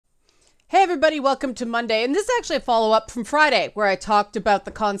Hey everybody, welcome to Monday. And this is actually a follow-up from Friday where I talked about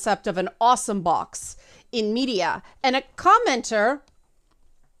the concept of an awesome box in media. And a commenter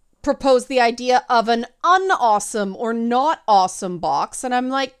proposed the idea of an unawesome or not awesome box. And I'm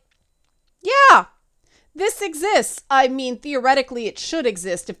like, yeah, this exists. I mean, theoretically, it should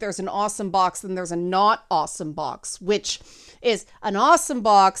exist. If there's an awesome box, then there's a not awesome box, which is an awesome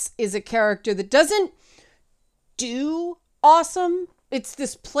box is a character that doesn't do awesome. It's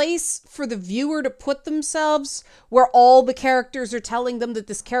this place for the viewer to put themselves where all the characters are telling them that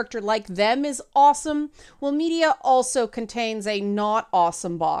this character like them is awesome. Well, media also contains a not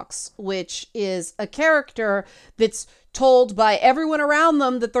awesome box, which is a character that's told by everyone around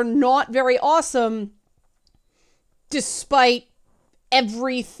them that they're not very awesome despite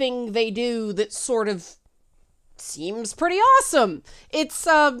everything they do that sort of seems pretty awesome. It's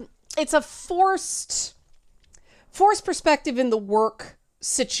a forced perspective in the work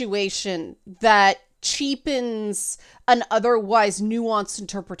situation that cheapens an otherwise nuanced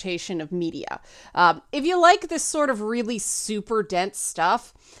interpretation of media. If you like this sort of really super dense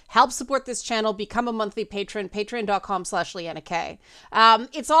stuff, help support this channel, become a monthly patron, patreon.com/Leanna K.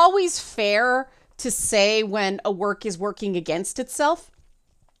 It's always fair to say when a work is working against itself.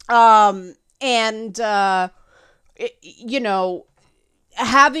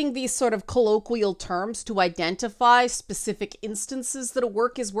 Having these sort of colloquial terms to identify specific instances that a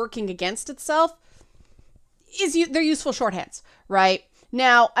work is working against itself they're useful shorthands, right?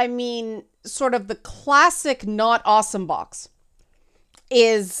 Now, I mean, sort of the classic not awesome box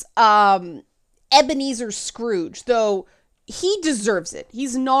is Ebenezer Scrooge, though he deserves it.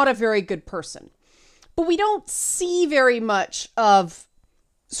 He's not a very good person. But we don't see very much of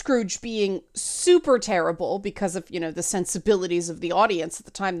Scrooge being super terrible because of, the sensibilities of the audience at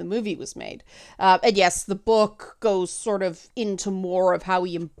the time the movie was made. And yes, the book goes sort of into more of how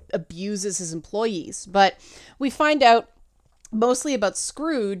he abuses his employees. But we find out mostly about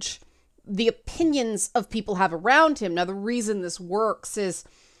Scrooge, the opinions of people have around him. Now, the reason this works is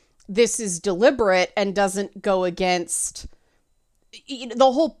this is deliberate and doesn't go against...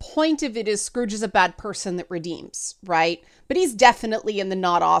 The whole point of it is Scrooge is a bad person that redeems, right? But he's definitely in the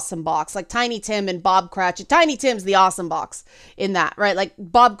not awesome box, like Tiny Tim and Bob Cratchit. Tiny Tim's the awesome box in that, right? Like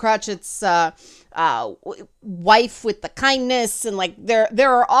Bob Cratchit's wife with the kindness, and like there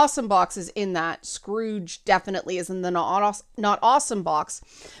are awesome boxes in that. Scrooge definitely is in the not awesome box,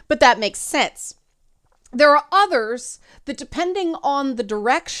 but that makes sense. There are others that, depending on the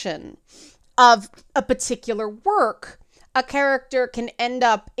direction of a particular work, a character can end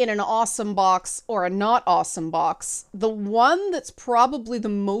up in an awesome box or a not awesome box. The one that's probably the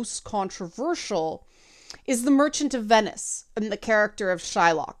most controversial is the Merchant of Venice and the character of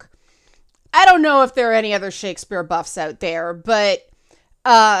Shylock. I don't know if there are any other Shakespeare buffs out there, but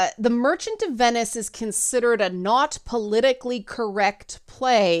the Merchant of Venice is considered a not politically correct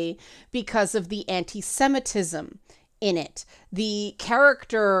play because of the anti-Semitism in it. The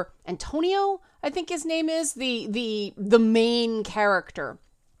character Antonio, I think his name is, the main character,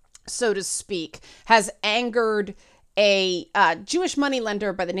 so to speak, has angered a Jewish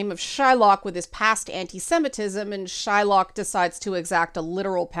moneylender by the name of Shylock with his past anti-Semitism, and Shylock decides to exact a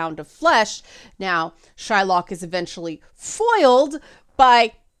literal pound of flesh. Now, Shylock is eventually foiled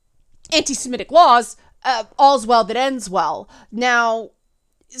by anti-Semitic laws. All's well that ends well. Now,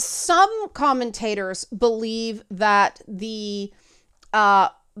 some commentators believe that the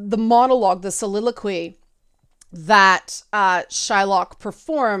monologue, the soliloquy that Shylock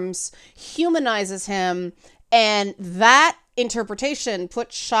performs humanizes him, and that interpretation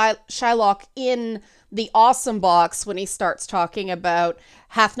puts Shylock in the awesome box when he starts talking about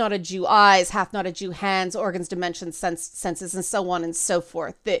hath not a Jew eyes, hath not a Jew hands, organs, dimensions, senses, and so on and so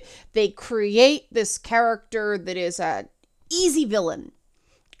forth. They create this character that is an easy villain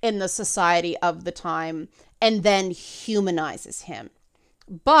in the society of the time and then humanizes him.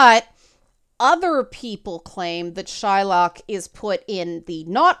 But other people claim that Shylock is put in the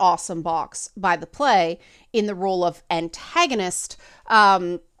not awesome box by the play in the role of antagonist,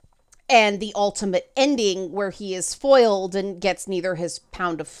 and the ultimate ending where he is foiled and gets neither his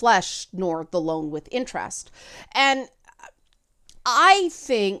pound of flesh nor the loan with interest. And I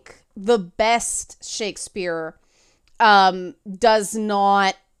think the best Shakespeare does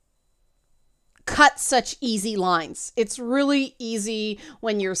not cut such easy lines. It's really easy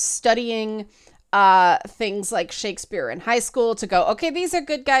when you're studying things like Shakespeare in high school to go, okay, these are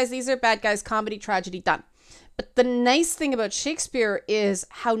good guys, these are bad guys, comedy, tragedy, done. But the nice thing about Shakespeare is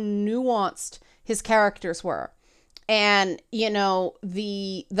how nuanced his characters were. And,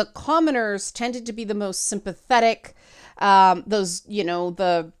 the commoners tended to be the most sympathetic,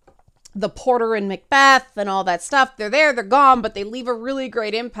 the the porter in Macbeth and all that stuff. They're there, they're gone, but they leave a really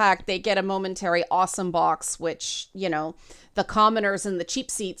great impact. They get a momentary awesome box, which, you know, the commoners in the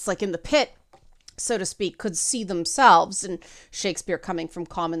cheap seats, like in the pit, so to speak, could see themselves. And Shakespeare coming from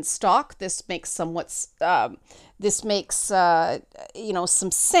common stock, this makes somewhat, you know,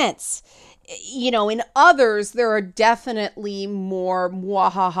 some sense. You know, in others, there are definitely more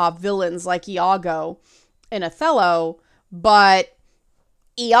mwahaha villains like Iago in Othello, but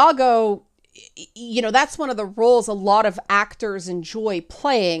Iago, you know, that's one of the roles a lot of actors enjoy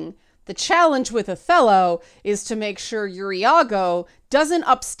playing. The challenge with Othello is to make sure your Iago doesn't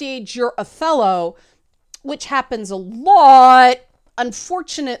upstage your Othello, which happens a lot,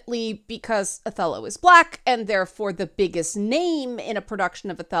 unfortunately, because Othello is black, and therefore the biggest name in a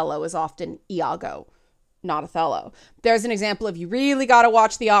production of Othello is often Iago, not Othello. There's an example of you really got to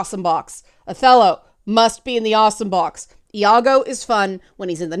watch the awesome box. Othello must be in the awesome box. Iago is fun when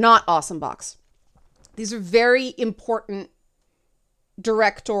he's in the not awesome box. These are very important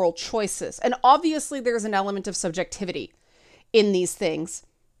directorial choices. And obviously there's an element of subjectivity in these things.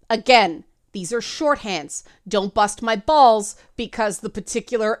 Again, these are shorthands. Don't bust my balls because the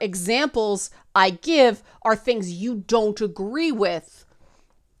particular examples I give are things you don't agree with.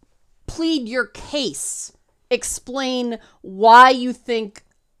 Plead your case. Explain why you think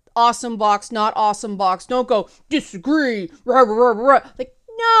awesome box, not awesome box. Don't go, disagree. Rah, rah, rah, rah. Like,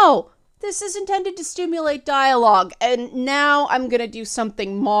 no, this is intended to stimulate dialogue. And now I'm going to do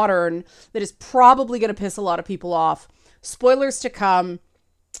something modern that is probably going to piss a lot of people off. Spoilers to come.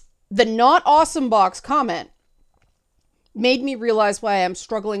 The not awesome box comment made me realize why I'm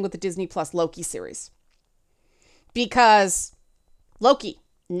struggling with the Disney Plus Loki series. Because Loki,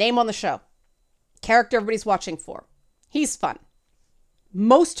 name on the show, character everybody's watching for. He's fun.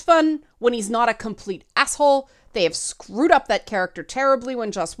 Most fun when he's not a complete asshole. They have screwed up that character terribly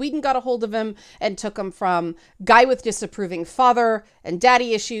when Joss Whedon got a hold of him and took him from guy with disapproving father and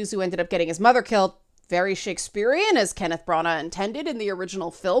daddy issues who ended up getting his mother killed. Very Shakespearean, as Kenneth Branagh intended in the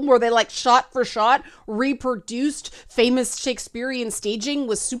original film, where they like shot for shot reproduced famous Shakespearean staging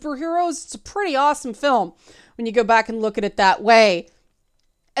with superheroes. It's a pretty awesome film when you go back and look at it that way.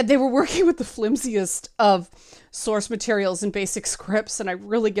 And they were working with the flimsiest of source materials and basic scripts, and I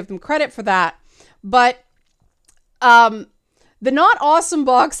really give them credit for that. But the not awesome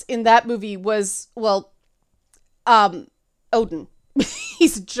box in that movie was, well, Odin.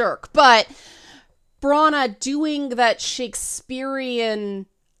 He's a jerk. But Branagh doing that Shakespearean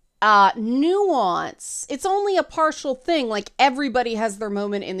nuance, it's only a partial thing. Like, everybody has their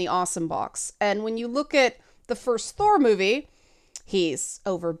moment in the awesome box. And when you look at the first Thor movie, he's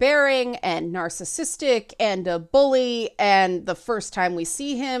overbearing and narcissistic and a bully, and the first time we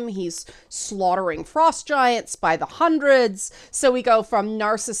see him, he's slaughtering frost giants by the hundreds. So we go from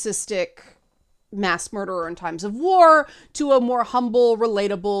narcissistic mass murderer in times of war to a more humble,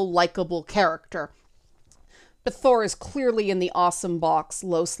 relatable, likable character. But Thor is clearly in the awesome box,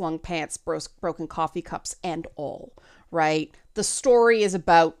 low-slung pants, broken coffee cups, and all, right? The story is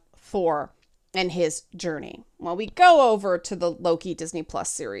about Thor and his journey. Well, we go over to the Loki Disney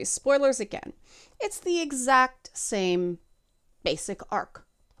Plus series. Spoilers again. It's the exact same basic arc.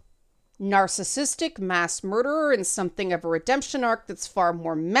 Narcissistic mass murderer and something of a redemption arc that's far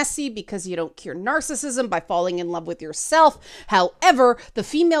more messy because you don't cure narcissism by falling in love with yourself. However, the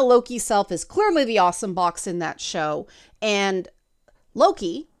female Loki self is clearly the awesome box in that show. And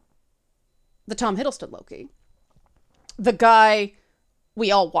Loki, the Tom Hiddleston Loki, the guy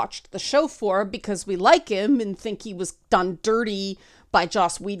we all watched the show for because we like him and think he was done dirty by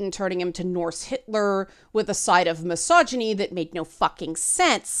Joss Whedon turning him to Norse Hitler with a side of misogyny that made no fucking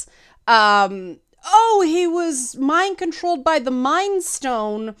sense. He was mind controlled by the Mind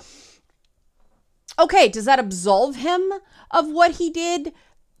Stone. Okay, does that absolve him of what he did?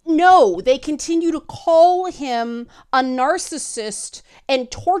 No, they continue to call him a narcissist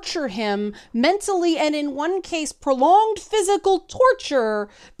and torture him mentally, and in one case, prolonged physical torture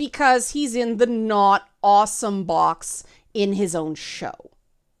because he's in the not awesome box in his own show.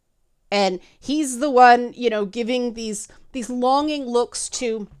 And he's the one, you know, giving these longing looks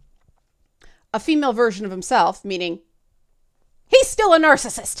to a female version of himself, meaning he's still a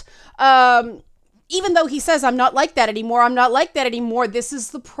narcissist. Even though he says, I'm not like that anymore, this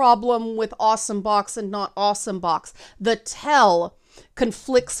is the problem with awesome box and not awesome box. The tell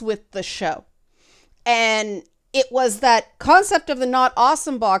conflicts with the show. And it was that concept of the not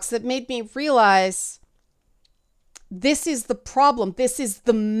awesome box that made me realize this is the problem. This is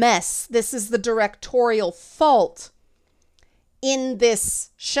the mess. This is the directorial fault in this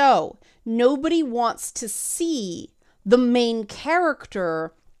show. Nobody wants to see the main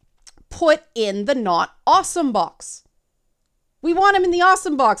character put in the not awesome box. We want him in the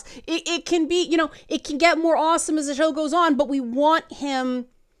awesome box. It can be, you know, it can get more awesome as the show goes on, but we want him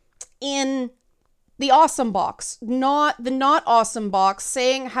in the awesome box, not the not awesome box,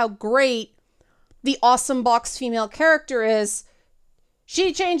 saying how great the awesome box female character is.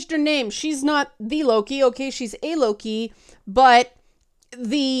 She changed her name. She's not the Loki. Okay, she's a Loki, but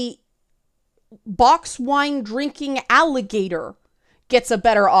the box wine drinking alligator gets a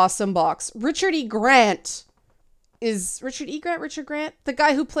better awesome box. Richard Grant, the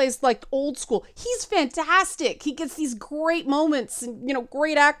guy who plays like old school. He's fantastic. He gets these great moments and, you know,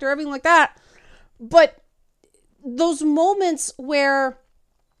 great actor, everything like that. But those moments where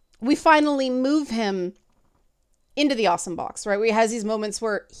we finally move him into the awesome box, right? Where he has these moments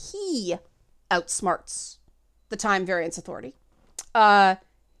where he outsmarts the Time Variance Authority.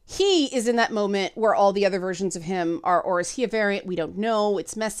 He is in that moment where all the other versions of him are, or is he a variant? We don't know.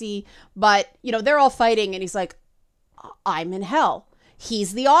 It's messy. But, you know, they're all fighting and he's like, I'm in hell.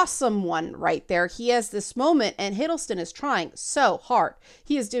 He's the awesome one right there. He has this moment and Hiddleston is trying so hard.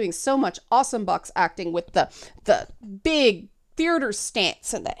 He is doing so much awesome box acting with the big theater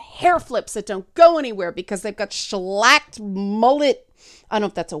stance and the hair flips that don't go anywhere because they've got shellacked mullet. I don't know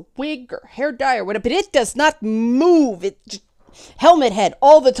if that's a wig or hair dye or whatever, but it does not move. It just, helmet head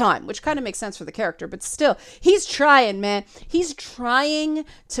all the time, which kind of makes sense for the character, but still, he's trying, man. He's trying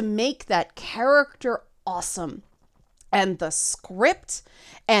to make that character awesome. And the script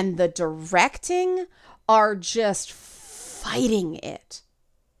and the directing are just fighting it.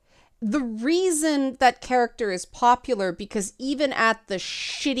 The reason that character is popular, because even at the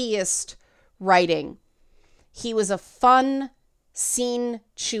shittiest writing, he was a fun,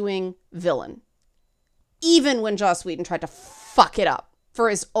 scene-chewing villain. Even when Joss Whedon tried to fuck it up for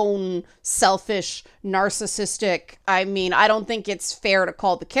his own selfish, narcissistic... I mean, I don't think it's fair to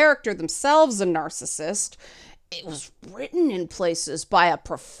call the character themselves a narcissist. It was written in places by a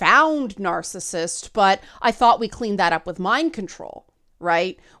profound narcissist, but I thought we cleaned that up with Mind Control,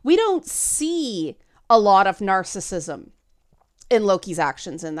 right? We don't see a lot of narcissism in Loki's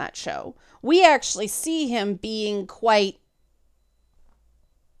actions in that show. We actually see him being quite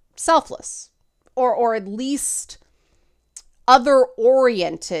selfless, or at least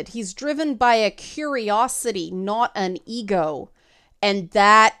other-oriented. He's driven by a curiosity, not an ego, and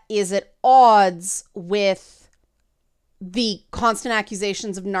that is at odds with the constant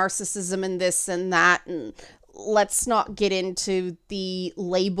accusations of narcissism and this and that, and let's not get into the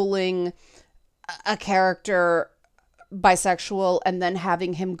labeling a character bisexual and then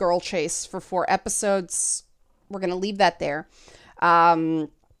having him girl chase for 4 episodes. We're going to leave that there.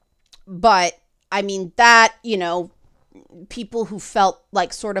 But, I mean, that, you know, people who felt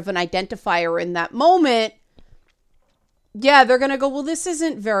like sort of an identifier in that moment, yeah, they're going to go, well, this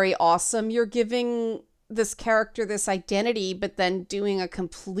isn't very awesome. You're giving this character this identity, but then doing a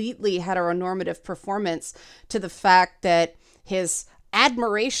completely heteronormative performance to the fact that his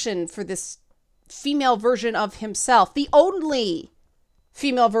admiration for this female version of himself, the only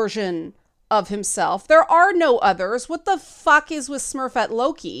female version of himself, there are no others. What the fuck is with Smurfette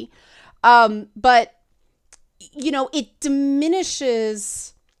Loki? But, you know, it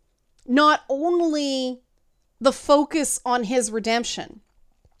diminishes not only the focus on his redemption,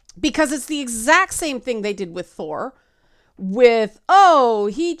 because it's the exact same thing they did with Thor, with, oh,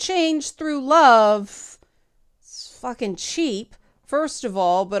 he changed through love. It's fucking cheap, first of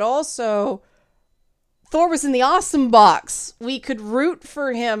all, but also Thor was in the awesome box. We could root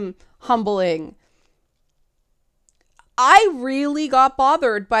for him humbling. I really got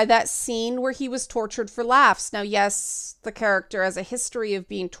bothered by that scene where he was tortured for laughs. Now, yes, the character has a history of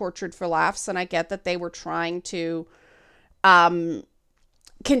being tortured for laughs, and I get that they were trying to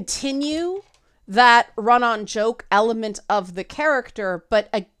continue that run-on joke element of the character. But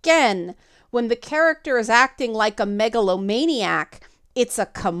again, when the character is acting like a megalomaniac, it's a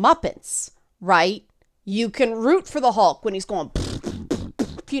comeuppance, right? You can root for the Hulk when he's going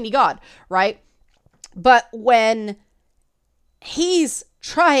puny god, right? But when he's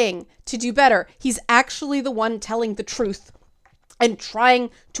trying to do better, he's actually the one telling the truth and trying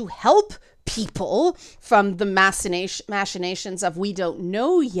to help people from the machinations of we don't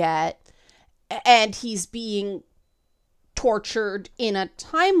know yet, and he's being tortured in a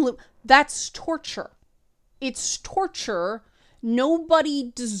time loop. That's torture. It's torture.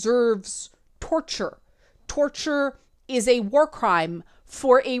 Nobody deserves torture. Torture is a war crime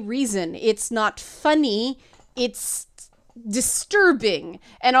for a reason. It's not funny. It's disturbing.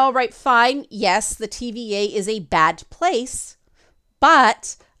 And all right, fine. Yes, the TVA is a bad place,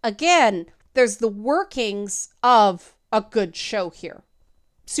 but again, there's the workings of a good show here.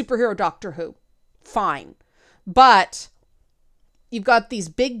 superhero Doctor Who. Fine. But you've got these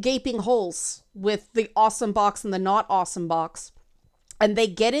big gaping holes with the awesome box and the not awesome box. And they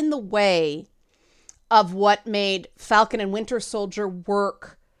get in the way of what made Falcon and Winter Soldier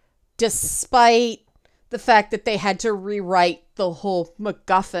work, despite the fact that they had to rewrite the whole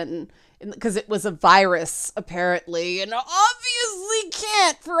MacGuffin because it was a virus, apparently, and obviously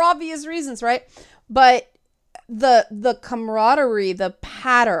can't for obvious reasons, right? But the camaraderie, the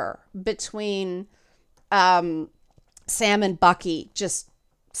patter between Sam and Bucky just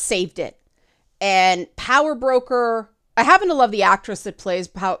saved it. And Power Broker, I happen to love the actress that plays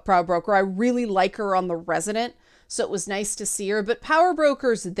Power Broker. I really like her on The Resident, so it was nice to see her. But Power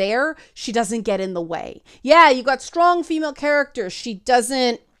Broker's there. She doesn't get in the way. Yeah, you got strong female characters. She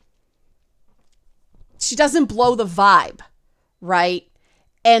doesn't blow the vibe, right?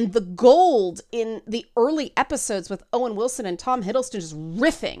 And the gold in the early episodes with Owen Wilson and Tom Hiddleston just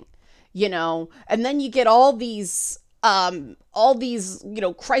riffing, you know, and then you get all these, you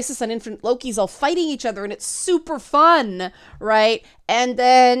know, Crisis on Infinite Lokis all fighting each other, and it's super fun, right? And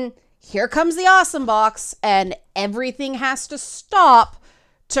then here comes the awesome box, and everything has to stop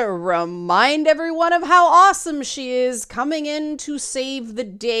to remind everyone of how awesome she is, coming in to save the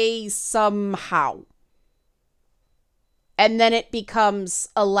day somehow. And then it becomes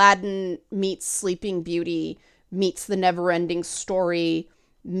Aladdin meets Sleeping Beauty, meets The Neverending Story,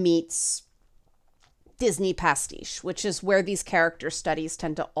 meets Disney pastiche, which is where these character studies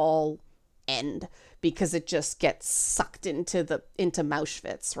tend to all end, because it just gets sucked into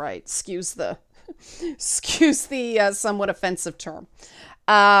Mauschwitz, right? Excuse the somewhat offensive term.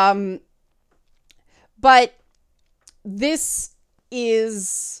 But this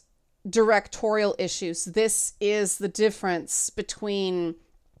is directorial issues. This is the difference between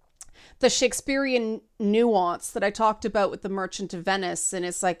the Shakespearean nuance that I talked about with The Merchant of Venice. And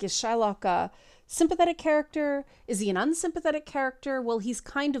it's like, is Shylock a sympathetic character? Is he an unsympathetic character? Well, he's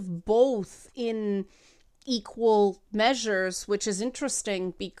kind of both in equal measures, which is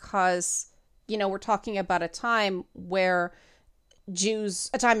interesting because, you know, we're talking about a time where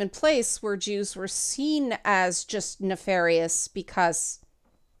a time and place where Jews were seen as just nefarious because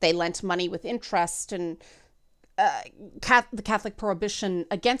they lent money with interest, and the Catholic prohibition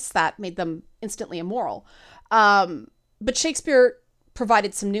against that made them instantly immoral. But Shakespeare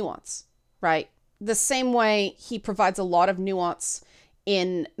provided some nuance, right? The same way he provides a lot of nuance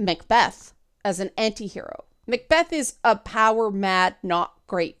in Macbeth as an anti-hero. Macbeth is a power-mad, not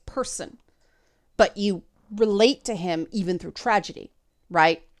great person, but you relate to him even through tragedy,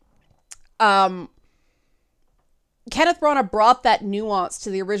 right? Kenneth Branagh brought that nuance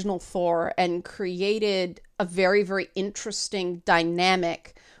to the original Thor and created a very, very interesting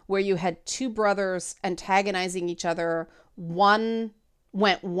dynamic where you had two brothers antagonizing each other. One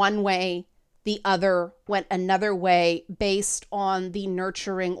went one way, the other went another way based on the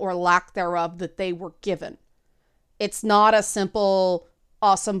nurturing or lack thereof that they were given. It's not a simple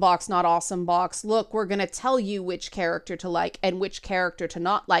awesome box, not awesome box. Look, we're going to tell you which character to like and which character to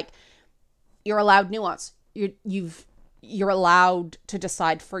not like. You're allowed nuance. You're allowed to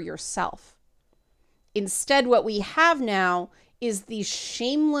decide for yourself. Instead, what we have now is these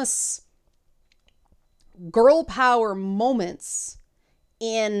shameless girl power moments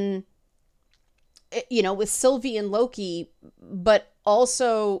in, you know, with Sylvie and Loki, but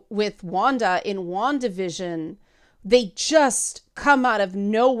also with Wanda in WandaVision. They just come out of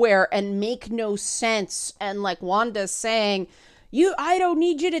nowhere and make no sense. And like Wanda saying, I don't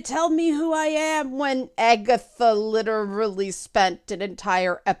need you to tell me who I am, when Agatha literally spent an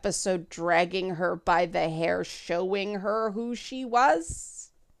entire episode dragging her by the hair, showing her who she was.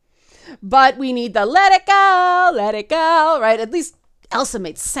 But we need the let it go, right? At least Elsa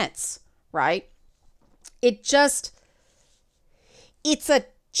made sense, right? It's a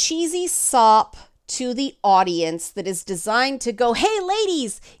cheesy sop to the audience that is designed to go, hey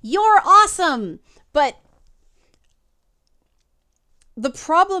ladies, you're awesome. But the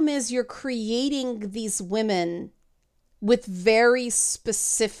problem is you're creating these women with very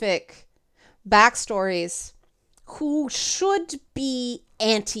specific backstories who should be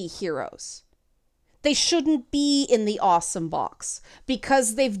anti-heroes. They shouldn't be in the awesome box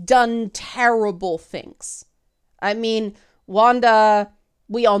because they've done terrible things. I mean, Wanda,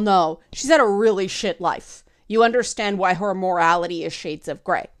 we all know, she's had a really shit life. You understand why her morality is shades of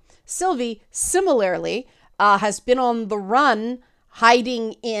gray. Sylvie, similarly, has been on the run,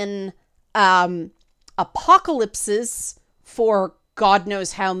 hiding in apocalypses for God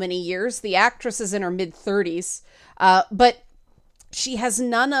knows how many years. The actress is in her mid-30s, but she has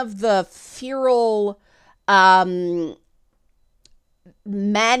none of the feral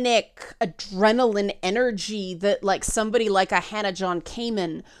manic adrenaline energy that like somebody like a Hannah John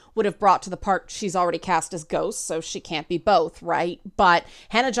Kamen would have brought to the part. She's already cast as Ghost, so she can't be both, right? But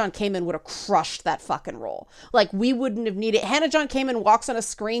Hannah John Kamen would have crushed that fucking role. Like, we wouldn't have needed. Hannah John Kamen walks on a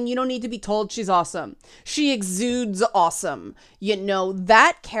screen, you don't need to be told she's awesome. She exudes awesome. You know,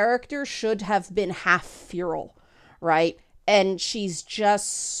 that character should have been half feral, right? And she's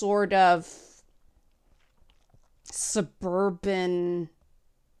just sort of suburban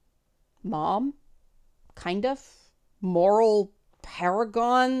mom, kind of moral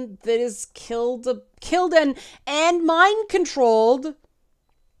paragon that is killed and mind controlled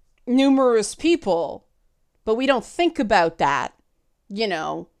numerous people. But we don't think about that. You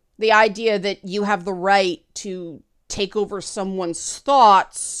know, the idea that you have the right to take over someone's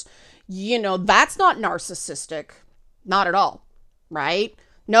thoughts, you know, that's not narcissistic. Not at all, right?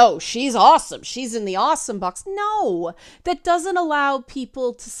 No, she's awesome. She's in the awesome box. No, that doesn't allow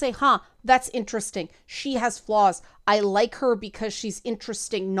people to say, that's interesting. She has flaws. I like her because she's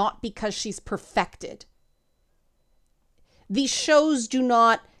interesting, not because she's perfected. These shows do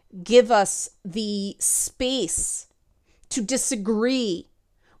not give us the space to disagree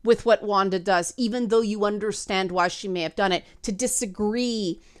with what Wanda does, even though you understand why she may have done it, to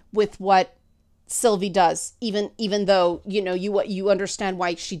disagree with what Sylvie does, even though, you know, you understand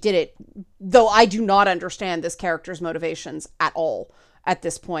why she did it, though I do not understand this character's motivations at all at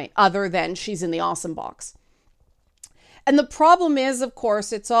this point, other than she's in the awesome box. And the problem is, of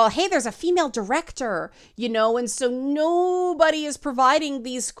course, it's all, hey, there's a female director, you know, and so nobody is providing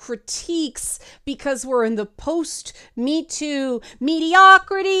these critiques because we're in the post-Me Too,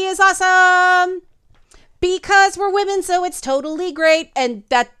 mediocrity is awesome, because we're women, so it's totally great, and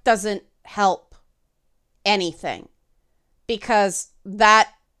that doesn't help anything, because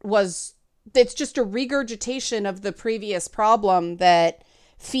it's just a regurgitation of the previous problem that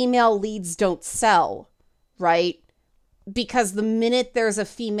female leads don't sell, right? Because the minute there's a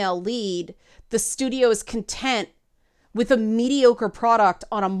female lead, the studio is content with a mediocre product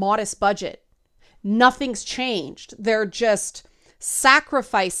on a modest budget. Nothing's changed. They're just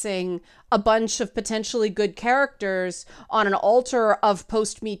sacrificing a bunch of potentially good characters on an altar of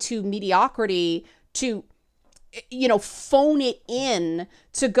post-Me Too mediocrity to, you know, phone it in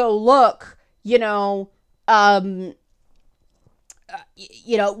to go, look, you know,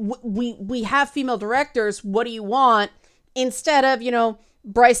 we have female directors. What do you want? Instead of, you know,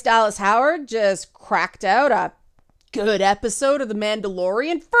 Bryce Dallas Howard just cracked out a good episode of The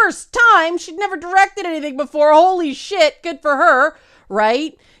Mandalorian. First time. She'd never directed anything before. Holy shit. Good for her.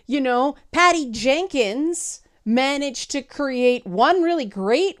 Right? You know, Patty Jenkins managed to create one really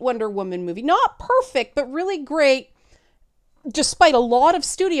great Wonder Woman movie. Not perfect, but really great, despite a lot of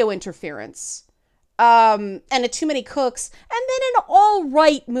studio interference. And a Too Many Cooks. And then an all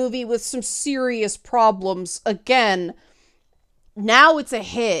right movie with some serious problems. Again, now it's a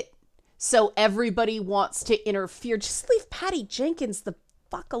hit, so everybody wants to interfere. Just leave Patty Jenkins the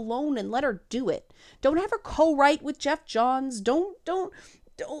fuck alone and let her do it. Don't have her co-write with Jeff Johns. Don't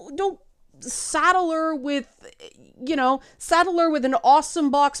saddle her with, you know, an awesome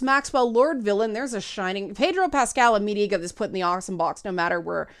box Maxwell Lord villain. There's a shining Pedro Pascal immediately is put in the awesome box no matter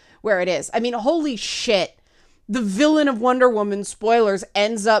where it is. I mean, holy shit. The villain of Wonder Woman, spoilers,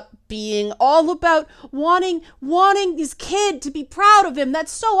 ends up being all about wanting this kid to be proud of him.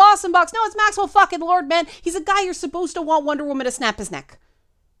 That's so awesome, box. No, it's Maxwell fucking Lord, man. He's a guy you're supposed to want Wonder Woman to snap his neck.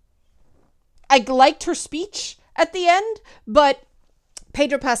 I liked her speech at the end, but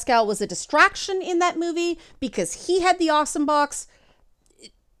Pedro Pascal was a distraction in that movie because he had the awesome box.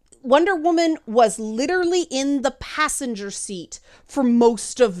 Wonder Woman was literally in the passenger seat for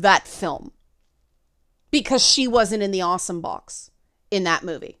most of that film, because she wasn't in the awesome box in that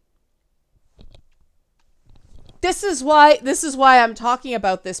movie. This is why I'm talking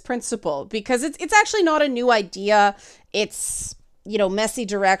about this principle, because it's actually not a new idea. It's, you know, messy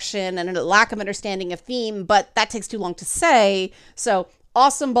direction and a lack of understanding of theme, but that takes too long to say. So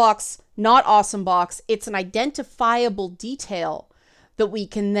awesome box, not awesome box. It's an identifiable detail that we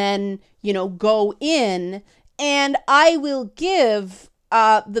can then, you know, go in, and I will give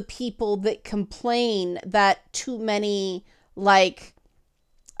the people that complain that too many, like,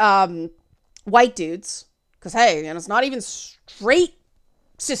 white dudes, because, hey, and it's not even straight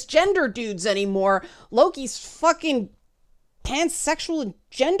cisgender dudes anymore. Loki's fucking pansexual and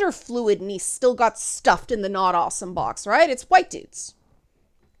gender fluid, and he still got stuffed in the not awesome box, right? It's white dudes.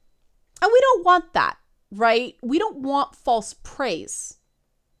 And we don't want that, right? We don't want false praise.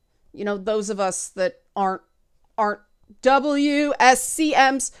 You know, those of us that aren't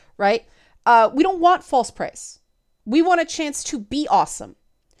WSCMs, right? We don't want false praise. We want a chance to be awesome.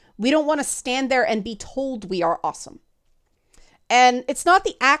 We don't want to stand there and be told we are awesome. And it's not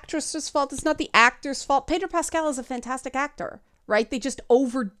the actress's fault. It's not the actor's fault. Pedro Pascal is a fantastic actor, right? They just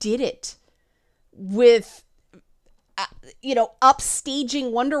overdid it with,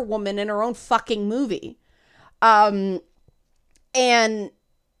 upstaging Wonder Woman in her own fucking movie. And, that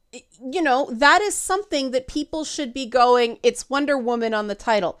is something that people should be going, it's Wonder Woman on the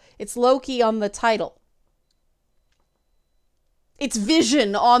title. It's Loki on the title. It's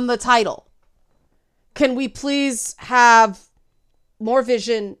Vision on the title. Can we please have more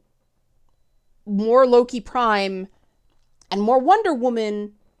Vision, more Loki Prime, and more Wonder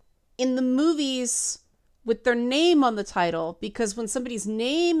Woman in the movies with their name on the title? Because when somebody's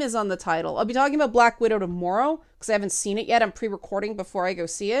name is on the title, I'll be talking about Black Widow tomorrow because I haven't seen it yet. I'm pre-recording before I go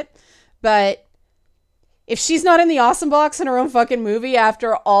see it. But if she's not in the awesome box in her own fucking movie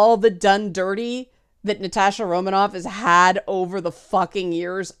after all the done dirty that Natasha Romanoff has had over the fucking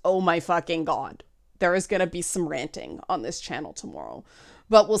years, oh my fucking God. There is going to be some ranting on this channel tomorrow.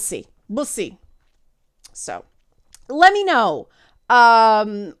 But we'll see. We'll see. So, let me know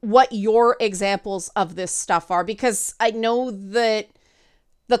what your examples of this stuff are. Because I know that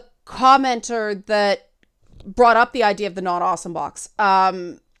the commenter that brought up the idea of the not awesome box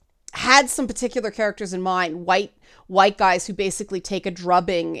had some particular characters in mind. White guys who basically take a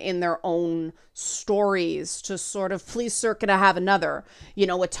drubbing in their own stories to sort of, please sir, can I have another,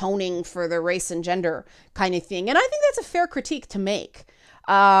 atoning for their race and gender kind of thing. And I think that's a fair critique to make.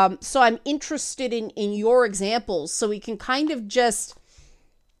 So I'm interested in your examples so we can kind of just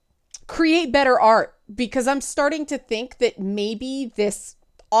create better art, because I'm starting to think that maybe this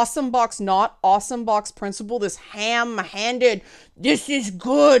awesome box, not awesome box principle, this ham-handed, this is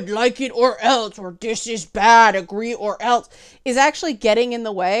good, like it or else, or this is bad, agree or else, is actually getting in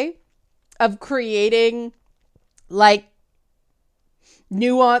the way of creating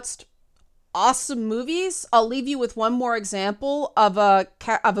nuanced, awesome movies. I'll leave you with one more example of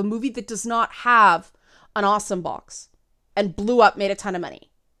a movie that does not have an awesome box and blew up, made a ton of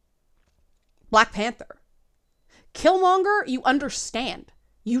money. Black Panther. Killmonger, you understand.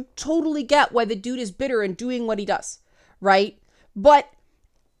 You totally get why the dude is bitter and doing what he does, right? But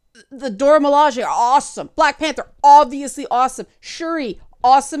the Dora Milaje are awesome. Black Panther, obviously awesome. Shuri,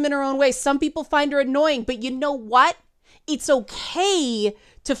 awesome in her own way. Some people find her annoying, but you know what? It's okay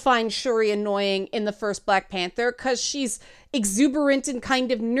to find Shuri annoying in the first Black Panther because she's exuberant and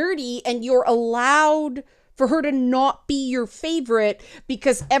kind of nerdy, and you're allowed for her to not be your favorite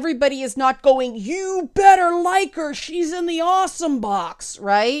because everybody is not going, you better like her, she's in the awesome box,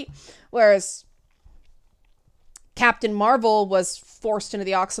 right? Whereas Captain Marvel was forced into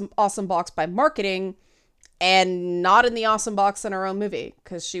the awesome box by marketing and not in the awesome box in her own movie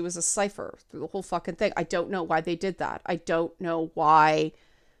because she was a cipher through the whole fucking thing. I don't know why they did that. I don't know why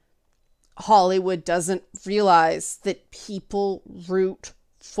Hollywood doesn't realize that people root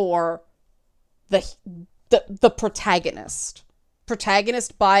for the protagonist.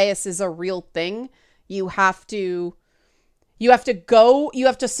 Protagonist bias is a real thing. You have to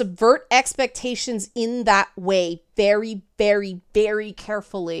subvert expectations in that way very, very, very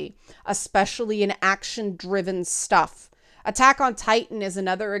carefully, especially in action-driven stuff. Attack on Titan is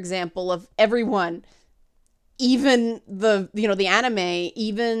another example of everyone, even the anime,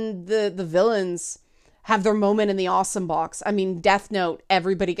 even the villains have their moment in the awesome box. I mean, Death Note,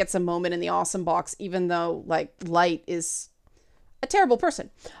 everybody gets a moment in the awesome box, even though, Light is a terrible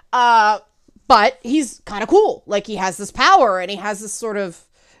person. But he's kind of cool. He has this power, and he has this sort of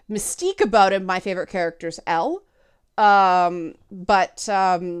mystique about him. My favorite character is L. Yeah.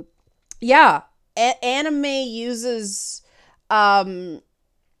 Anime uses... anime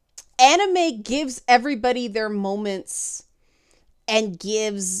gives everybody their moments and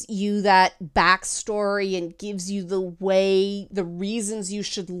gives you that backstory and gives you the reasons you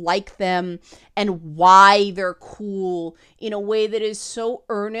should like them and why they're cool in a way that is so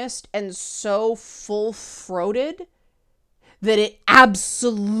earnest and so full-throated that it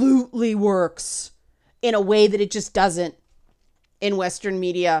absolutely works in a way that it just doesn't in Western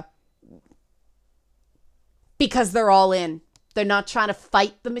media because they're all in. They're not trying to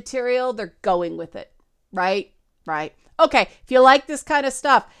fight the material. They're going with it. Right? Right. Okay, if you like this kind of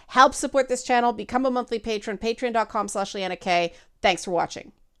stuff, help support this channel, become a monthly patron, patreon.com/LeannaK. Thanks for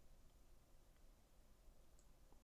watching.